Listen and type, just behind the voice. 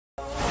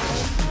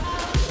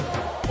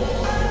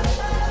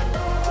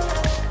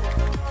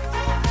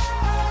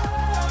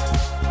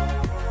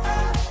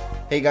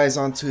Hey guys,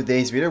 on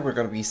today's video we're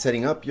going to be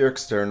setting up your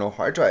external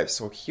hard drive.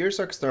 So here's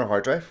our external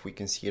hard drive. We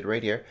can see it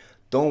right here.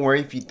 Don't worry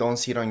if you don't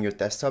see it on your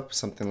desktop,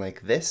 something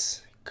like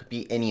this. It could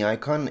be any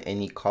icon,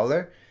 any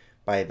color.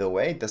 By the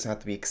way, it doesn't have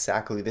to be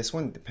exactly this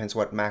one. It depends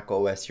what Mac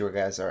OS you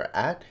guys are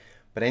at.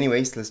 But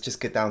anyways, let's just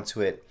get down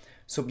to it.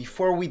 So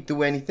before we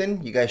do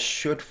anything, you guys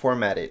should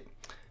format it.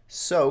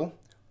 So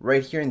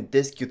right here in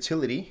disk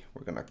utility,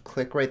 we're going to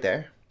click right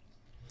there.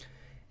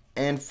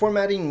 And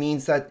formatting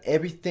means that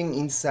everything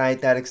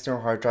inside that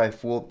external hard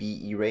drive will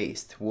be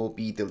erased, will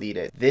be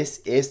deleted. This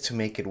is to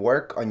make it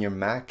work on your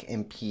Mac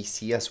and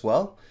PC as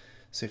well.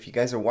 So if you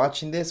guys are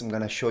watching this, I'm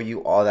going to show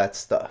you all that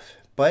stuff.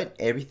 But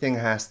everything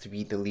has to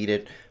be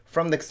deleted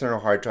from the external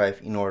hard drive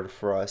in order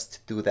for us to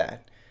do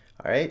that.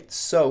 Alright,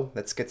 so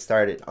let's get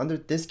started. Under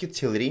disk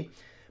utility,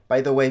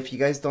 by the way, if you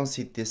guys don't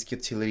see disk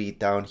utility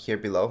down here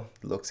below,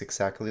 it looks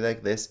exactly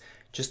like this.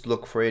 Just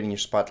look for it in your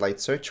Spotlight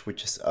search,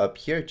 which is up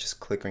here. Just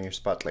click on your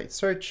Spotlight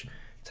search,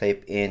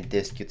 type in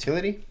disk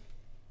utility,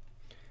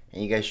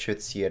 and you guys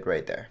should see it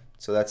right there.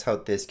 So that's how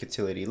disk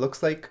utility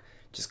looks like.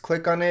 Just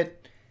click on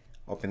it,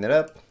 open it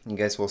up, and you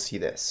guys will see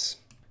this.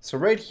 So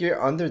right here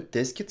under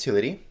disk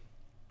utility,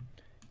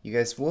 you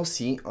guys will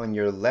see on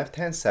your left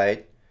hand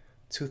side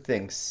two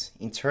things,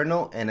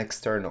 internal and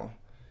external.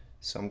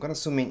 So I'm gonna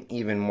zoom in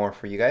even more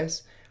for you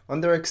guys.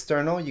 Under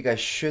external, you guys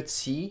should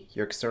see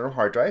your external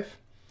hard drive.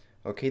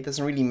 Okay, it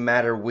doesn't really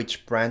matter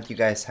which brand you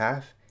guys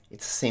have.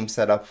 It's the same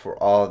setup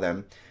for all of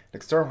them. The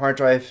external hard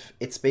drive,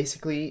 it's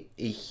basically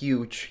a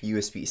huge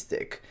USB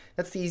stick.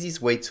 That's the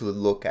easiest way to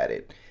look at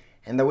it.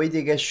 And the way that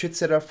you guys should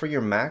set up for your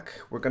Mac,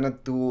 we're gonna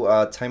do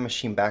a time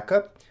machine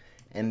backup,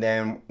 and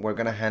then we're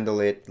gonna handle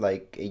it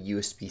like a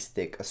USB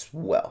stick as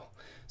well.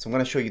 So I'm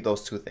gonna show you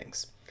those two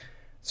things.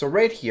 So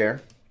right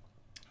here,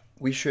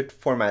 we should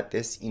format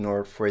this in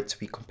order for it to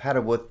be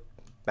compatible with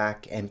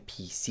Mac and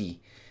PC.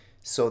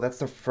 So that's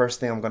the first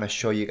thing I'm going to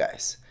show you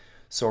guys.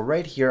 So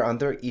right here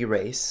under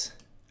erase,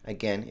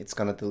 again, it's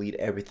going to delete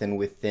everything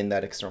within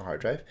that external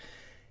hard drive.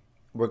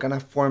 We're going to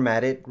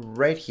format it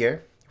right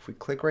here. If we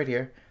click right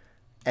here,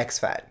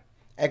 exFAT.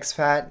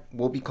 exFAT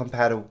will be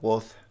compatible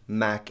with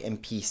Mac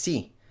and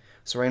PC.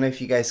 So right now,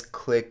 if you guys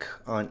click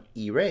on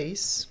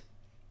erase,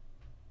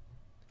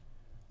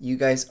 you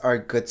guys are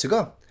good to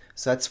go.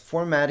 So that's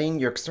formatting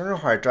your external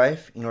hard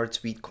drive in order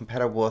to be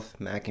compatible with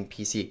Mac and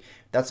PC.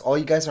 That's all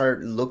you guys are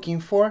looking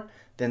for.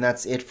 Then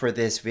that's it for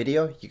this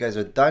video. You guys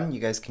are done. You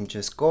guys can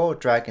just go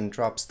drag and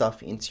drop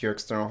stuff into your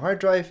external hard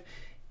drive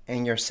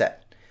and you're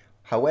set.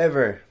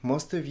 However,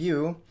 most of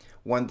you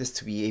want this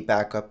to be a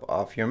backup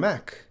of your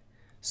Mac.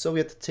 So we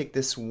have to take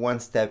this one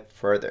step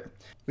further.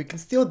 We can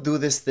still do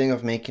this thing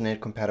of making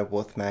it compatible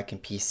with Mac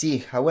and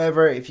PC.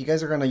 However, if you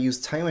guys are going to use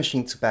Time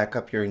Machine to back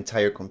up your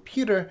entire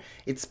computer,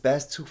 it's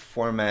best to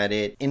format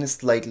it in a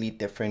slightly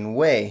different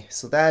way.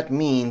 So that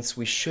means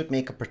we should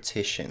make a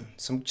partition.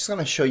 So I'm just going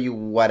to show you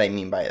what I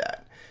mean by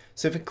that.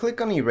 So if you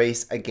click on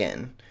erase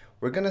again,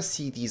 we're going to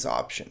see these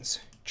options.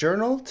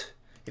 Journaled,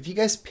 if you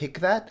guys pick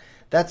that,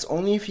 that's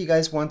only if you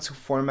guys want to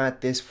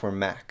format this for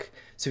Mac.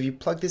 So if you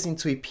plug this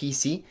into a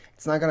PC,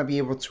 it's not going to be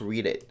able to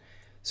read it.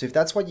 So if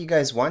that's what you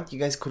guys want, you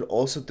guys could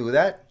also do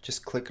that.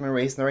 Just click on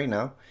erase right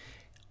now.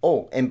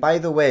 Oh, and by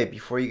the way,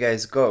 before you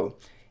guys go,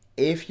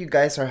 if you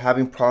guys are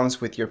having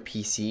problems with your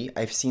PC,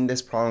 I've seen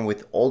this problem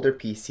with older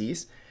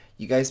PCs,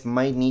 you guys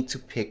might need to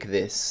pick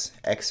this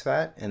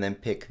exFAT and then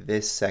pick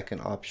this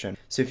second option.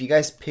 So if you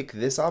guys pick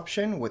this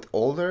option with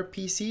older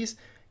PCs,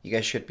 you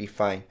guys should be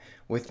fine.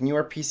 With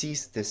newer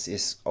PCs, this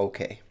is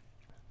okay.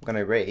 I'm going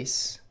to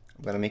erase.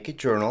 I'm going to make it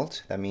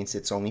journaled. That means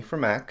it's only for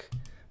Mac. I'm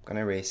going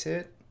to erase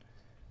it.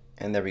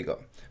 And there we go.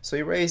 So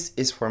erase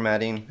is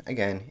formatting.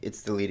 Again,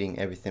 it's deleting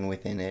everything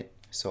within it.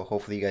 So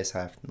hopefully you guys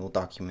have no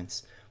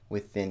documents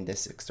within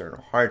this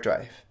external hard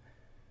drive.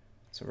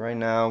 So right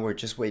now we're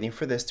just waiting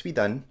for this to be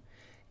done.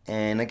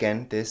 And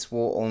again, this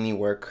will only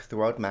work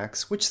throughout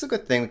Macs, which is a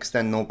good thing because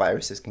then no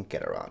viruses can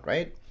get around,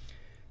 right?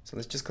 So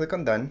let's just click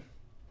on done.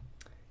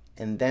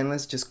 And then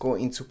let's just go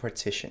into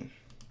partition.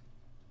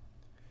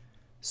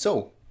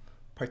 So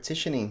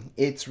partitioning,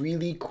 it's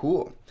really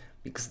cool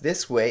because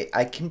this way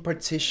I can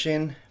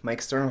partition my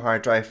external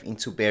hard drive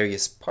into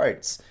various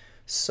parts.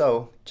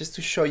 So just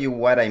to show you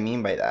what I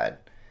mean by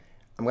that,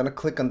 I'm going to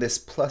click on this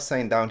plus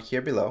sign down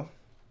here below.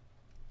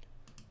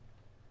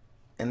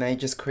 And I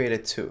just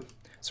created two.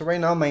 So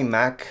right now my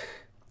Mac,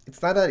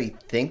 it's not that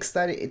it thinks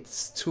that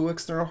it's two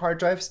external hard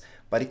drives,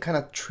 but it kind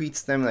of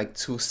treats them like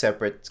two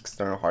separate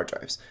external hard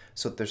drives.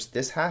 So there's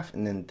this half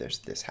and then there's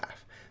this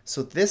half.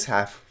 So this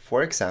half,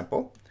 for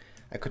example,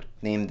 I could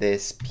name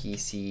this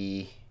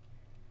PC,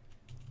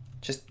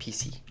 just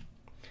PC.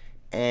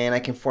 And I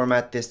can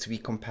format this to be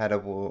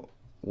compatible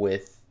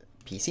with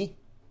PC.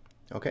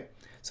 Okay,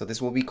 so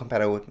this will be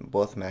compatible with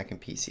both Mac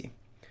and PC.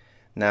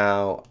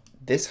 Now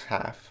this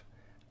half,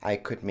 I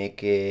could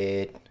make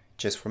it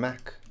just for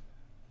Mac.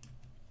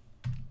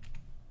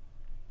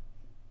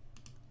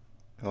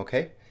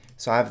 Okay,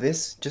 so I have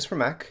this just for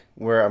Mac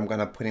where I'm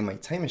gonna put in my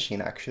time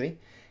machine actually,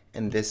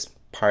 and this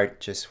part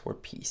just for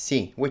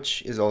PC,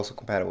 which is also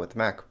compatible with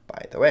Mac,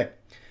 by the way.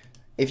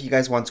 If you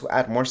guys want to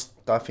add more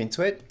stuff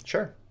into it,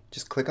 sure,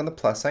 just click on the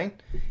plus sign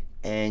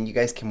and you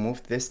guys can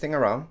move this thing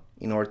around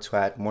in order to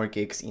add more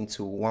gigs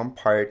into one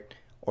part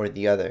or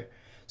the other.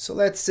 So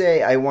let's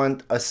say I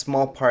want a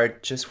small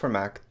part just for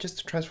Mac, just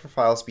to transfer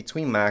files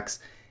between Macs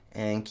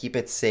and keep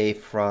it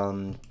safe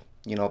from,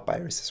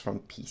 viruses from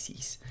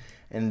PCs.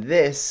 And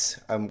this,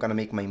 I'm gonna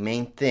make my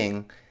main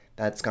thing.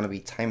 That's gonna be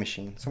Time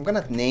Machine. So I'm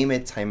gonna name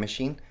it Time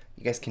Machine.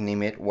 You guys can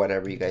name it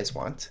whatever you guys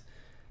want.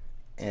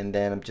 And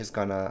then I'm just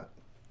gonna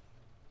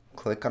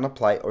click on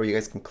apply, or you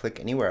guys can click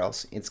anywhere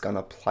else. It's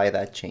gonna apply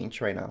that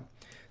change right now.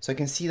 So I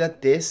can see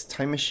that this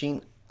Time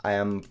Machine I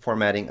am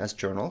formatting as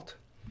journaled.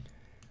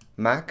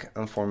 Mac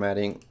I'm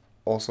formatting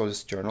also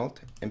as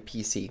journaled, and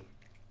PC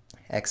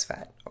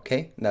exFAT.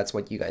 Okay, and that's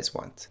what you guys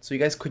want. So you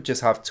guys could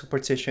just have 2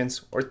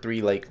 partitions or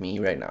 3 like me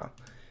right now.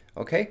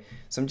 Okay,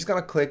 so I'm just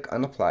gonna click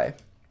on apply,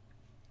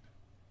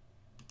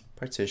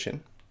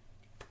 partition,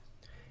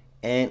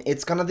 and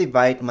it's gonna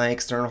divide my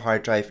external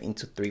hard drive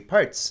into 3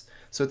 parts.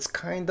 So it's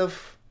kind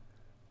of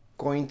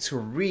going to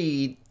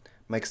read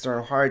my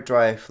external hard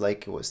drive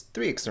like it was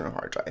 3 external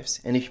hard drives.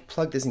 And if you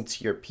plug this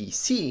into your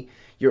PC,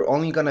 you're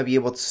only gonna be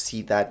able to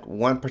see that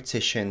one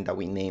partition that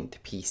we named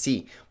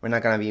PC. We're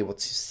not gonna be able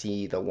to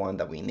see the one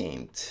that we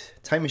named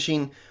Time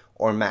Machine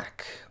or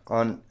Mac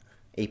on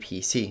a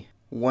PC.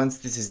 Once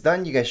this is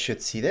done, you guys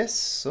should see this.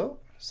 So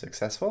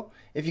successful.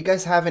 If you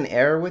guys have an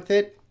error with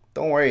it,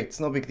 don't worry, it's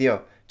no big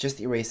deal.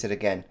 Just erase it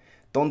again.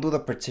 Don't do the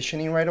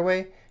partitioning right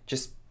away.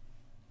 Just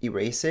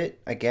erase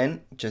it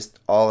again, just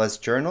all as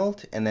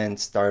journaled, and then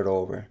start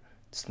over.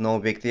 It's no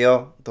big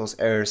deal. Those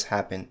errors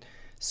happen.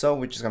 So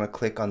we're just gonna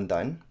click on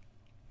done.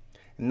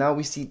 And now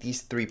we see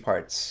these 3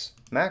 parts: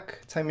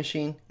 Mac, Time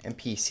Machine, and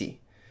PC.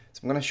 So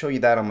I'm gonna show you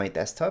that on my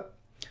desktop.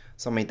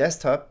 So on my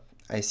desktop,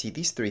 I see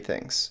these 3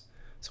 things.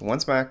 So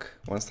one's Mac,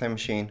 one's Time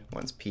Machine,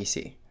 one's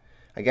PC.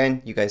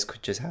 Again, you guys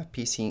could just have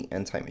PC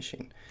and Time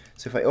Machine.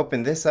 So if I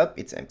open this up,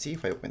 it's empty.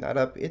 If I open that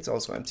up, it's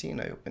also empty.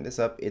 And I open this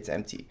up, it's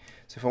empty.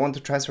 So if I want to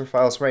transfer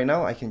files right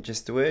now, I can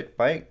just do it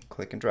by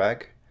click and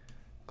drag,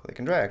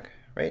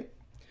 right?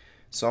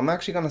 So I'm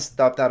actually gonna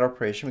stop that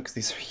operation because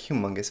these are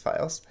humongous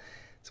files.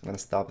 So I'm gonna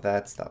stop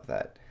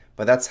that.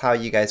 But that's how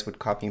you guys would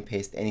copy and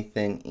paste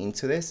anything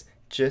into this,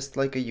 just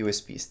like a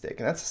USB stick.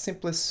 And that's the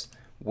simplest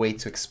way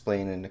to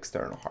explain an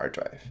external hard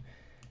drive.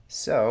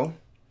 So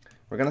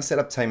we're gonna set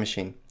up Time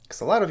Machine,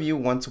 because a lot of you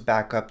want to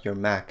back up your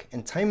Mac,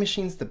 and Time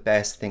Machine's the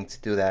best thing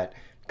to do that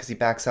because it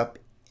backs up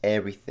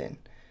everything.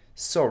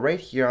 So right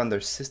here under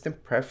System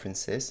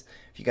Preferences,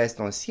 if you guys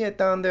don't see it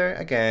down there,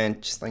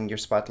 again, just in your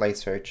Spotlight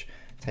search,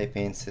 type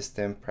in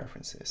System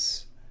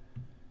Preferences.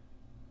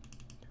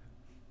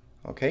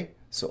 Okay,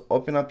 so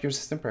open up your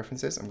System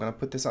Preferences. I'm gonna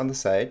put this on the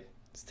side.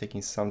 It's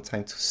taking some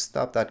time to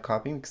stop that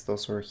copying because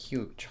those were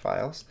huge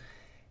files.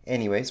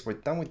 Anyways, we're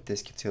done with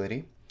Disk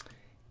Utility.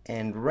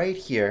 And right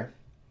here,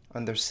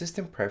 under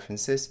System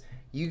Preferences,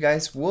 you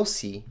guys will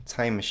see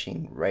Time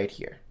Machine right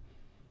here.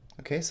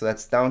 Okay, so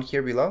that's down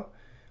here below.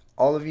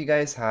 All of you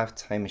guys have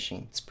Time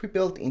Machine. It's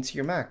pre-built into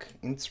your Mac,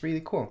 and it's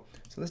really cool.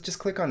 So let's just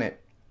click on it.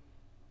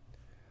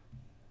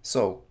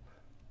 So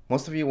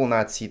most of you will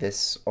not see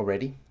this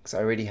already, because I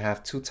already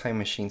have 2 Time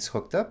Machines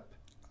hooked up.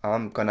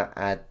 I'm gonna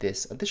add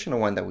this additional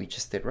one that we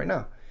just did right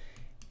now.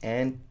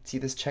 And see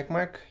this check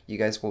mark? You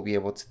guys will be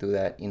able to do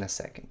that in a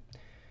second.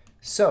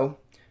 So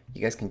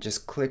you guys can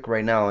just click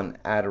right now and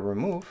add or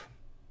remove.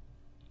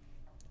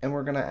 And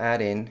we're gonna add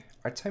in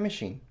our Time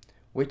Machine,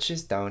 which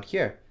is down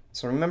here.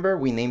 So remember,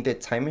 we named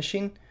it Time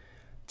Machine.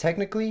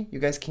 Technically, you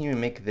guys can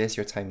even make this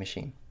your Time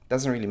Machine.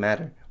 Doesn't really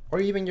matter. Or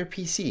even your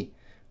PC.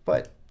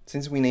 But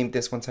since we named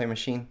this one Time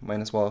Machine,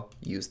 might as well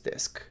use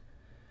disk.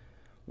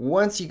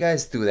 Once you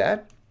guys do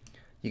that,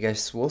 you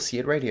guys will see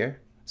it right here.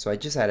 So I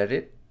just added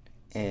it,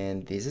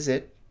 and this is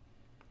it.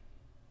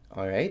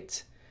 All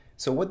right.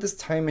 So what does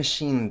Time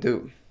Machine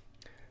do?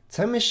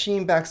 Time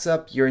Machine backs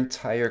up your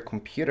entire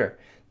computer.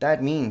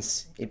 That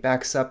means it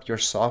backs up your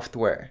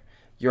software,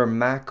 your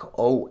Mac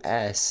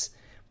OS,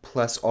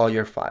 plus all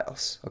your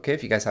files. Okay,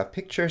 if you guys have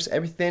pictures,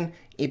 everything,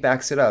 it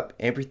backs it up.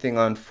 Everything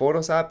on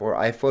Photos app or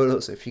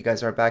iPhotos, if you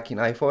guys are backing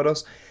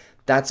iPhotos,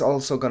 that's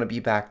also gonna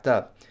be backed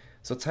up.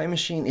 So Time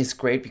Machine is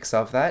great because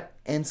of that.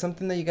 And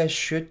something that you guys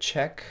should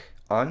check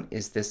on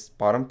is this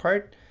bottom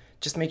part.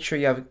 Just make sure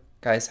you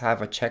guys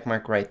have a check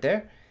mark right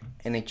there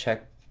and a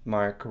check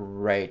mark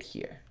right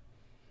here.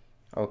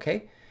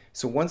 Okay,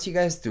 so once you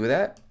guys do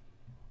that,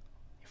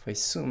 if I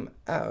zoom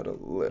out a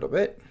little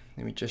bit,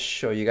 let me just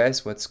show you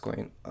guys what's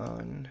going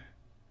on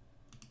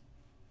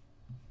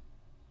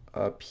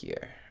up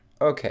here.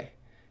 Okay,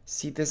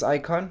 see this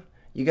icon?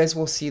 You guys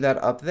will see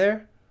that up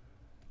there.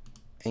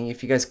 And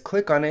if you guys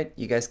click on it,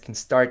 you guys can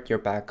start your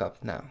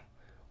backup now.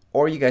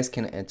 Or you guys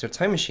can enter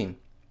Time Machine.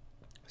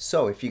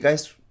 So if you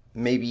guys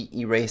maybe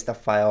erased a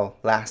file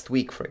last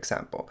week, for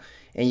example,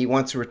 and you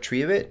want to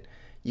retrieve it,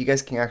 you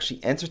guys can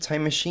actually enter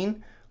Time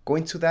Machine, go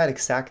into that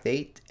exact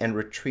date, and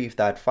retrieve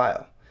that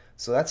file.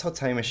 So that's how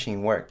Time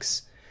Machine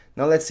works.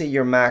 Now let's say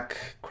your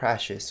Mac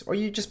crashes, or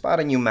you just bought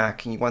a new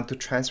Mac and you want to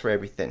transfer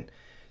everything.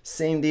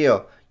 Same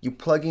deal. you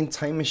plug in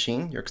Time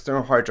Machine, your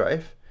external hard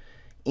drive,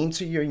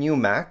 into your new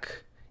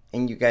Mac,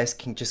 and you guys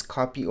can just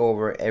copy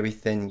over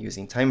everything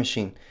using Time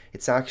Machine.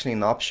 It's actually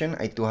an option.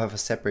 I do have a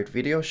separate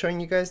video showing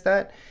you guys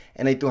that,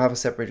 and I do have a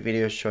separate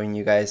video showing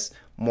you guys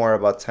more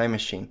about Time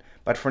Machine.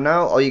 But for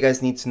now, all you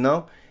guys need to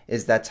know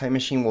is that Time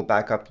Machine will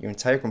back up your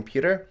entire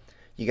computer.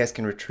 You guys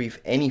can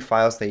retrieve any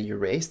files that you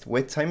erased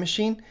with Time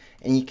Machine,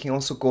 and you can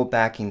also go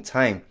back in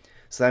time.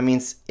 So that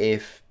means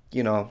if,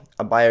 you know,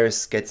 a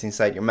virus gets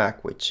inside your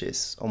Mac, which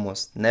is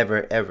almost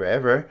never, ever,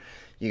 ever,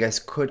 you guys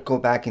could go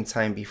back in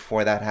time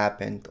before that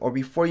happened, or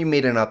before you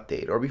made an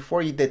update, or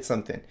before you did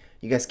something.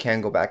 You guys can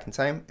go back in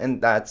time,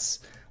 and that's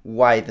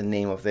why the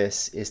name of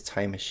this is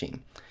Time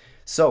Machine.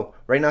 So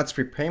right now it's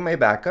preparing my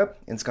backup,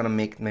 and it's gonna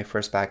make my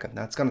first backup.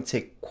 Now it's gonna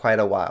take quite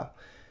a while.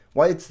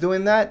 While it's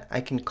doing that,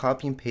 I can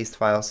copy and paste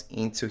files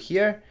into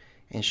here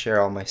and share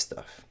all my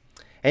stuff.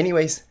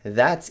 Anyways,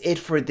 that's it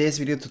for this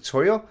video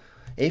tutorial.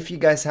 If you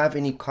guys have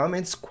any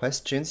comments,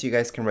 questions, you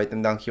guys can write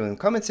them down here in the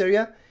comments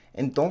area.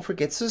 And don't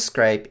forget to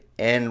subscribe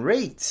and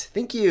rate.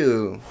 Thank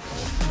you.